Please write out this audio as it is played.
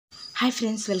Hi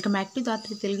friends, welcome back to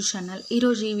Dhatri Telugu channel.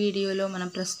 ఈరోజు ఈ వీడియోలో మనం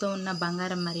ప్రస్తుతం ఉన్న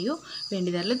బంగారం మరియు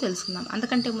వెండి ధరలు తెలుసుకుందాం.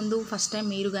 అంతకంటే ముందు ఫస్ట్ టైం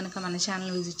మీరు కనుక మన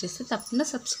ఛానల్ విజిట్ చేస్తే తప్పకుండా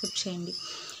సబ్స్క్రైబ్ చేయండి.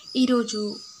 ఈరోజు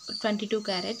 22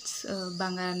 క్యారెట్స్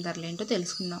బంగారం ధరలు ఏంటో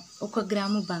తెలుసుకుందాం. 1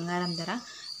 గ్రాము బంగారం ధర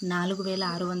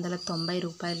 4,690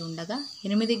 రూపాయలు ఉండగా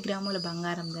 8 గ్రాముల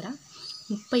బంగారం ధర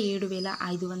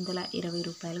 37,520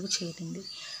 రూపాయలకు చేరింది.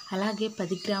 అలాగే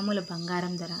 10 గ్రాముల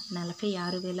బంగారం ధర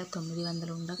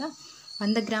 46,900 ఉండగా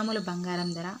 100 గ్రాముల బంగారం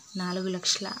ధర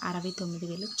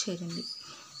 4,69,000కు చేరింది.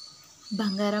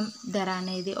 బంగారం ధర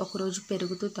అనేది ఒకరోజు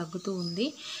పెరుగుతూ తగ్గుతూ ఉంది.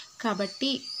 కాబట్టి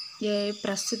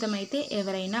ప్రస్తుతం అయితే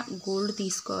ఎవరైనా గోల్డ్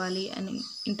తీసుకోవాలి అని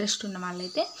ఇంట్రెస్ట్ ఉన్న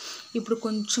వాళ్ళైతే ఇప్పుడు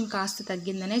కొంచెం కాస్త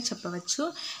తగ్గిందనే చెప్పవచ్చు.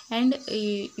 అండ్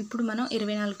ఇప్పుడు మనం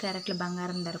 24 క్యారెట్ల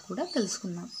బంగారం ధర కూడా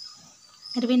తెలుసుకుందాం.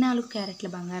 24 క్యారెట్ల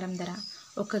బంగారం ధర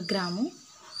 1 గ్రాము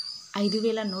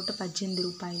 5,118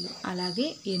 రూపాయలు. అలాగే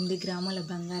 8 గ్రాముల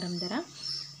బంగారం ధర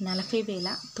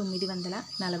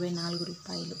 40,944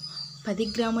 రూపాయలు. 10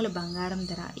 గ్రాముల బంగారం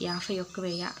ధర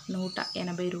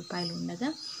 51,180 రూపాయలు ఉండగా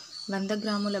 100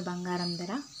 గ్రాముల బంగారం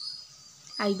ధర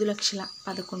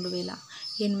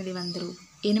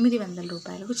 5,11,800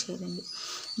 రూపాయలకు చేరింది.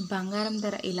 బంగారం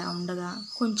ధర ఇలా ఉండగా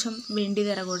కొంచెం వెండి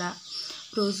ధర కూడా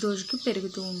రోజు రోజుకి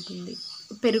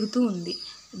పెరుగుతూ ఉంది.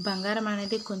 బంగారం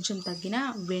అనేది కొంచెం తగ్గినా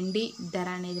వెండి ధర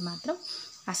అనేది మాత్రం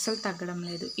అస్సలు తగ్గడం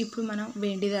లేదు. ఇప్పుడు మనం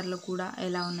వెండి ధరలు కూడా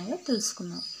ఎలా ఉన్నాయో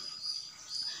తెలుసుకుందాం.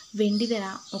 వెండి ధర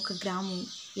 1 గ్రాము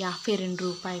 52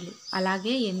 రూపాయలు.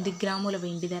 అలాగే 8 గ్రాముల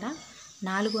వెండి ధర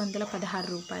 416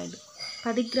 రూపాయలు.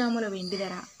 10 గ్రాముల వెండి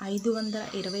ధర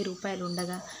 520 రూపాయలు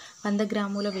ఉండగా 100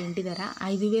 గ్రాముల వెండి ధర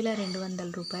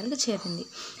 5,200 రూపాయలకు చేరింది.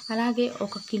 అలాగే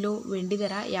 1 కిలో వెండి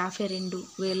ధర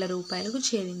 52,000 రూపాయలకు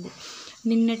చేరింది.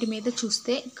 నిన్నటి మీద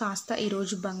చూస్తే కాస్త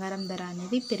ఈరోజు బంగారం ధర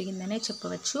అనేది పెరిగిందనే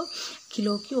చెప్పవచ్చు.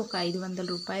 కిలోకి ఒక 500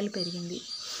 రూపాయలు పెరిగింది.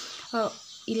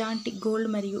 ఇలాంటి గోల్డ్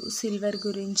మరియు సిల్వర్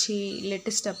గురించి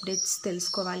లేటెస్ట్ అప్డేట్స్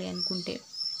తెలుసుకోవాలి అనుకుంటే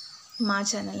మా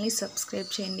ఛానల్ని సబ్స్క్రైబ్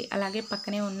చేయండి. అలాగే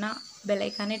పక్కనే ఉన్న బెల్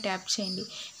ఐకాన్ని ట్యాప్ చేయండి.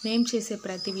 మేము చేసే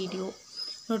ప్రతి వీడియో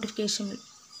నోటిఫికేషన్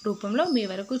రూపంలో మీ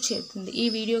వరకు చేరుతుంది. ఈ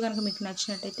వీడియో కనుక మీకు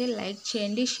నచ్చినట్టయితే లైక్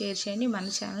చేయండి, షేర్ చేయండి. మన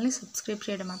ఛానల్ని సబ్స్క్రైబ్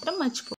చేయడం మాత్రం మర్చిపోకండి.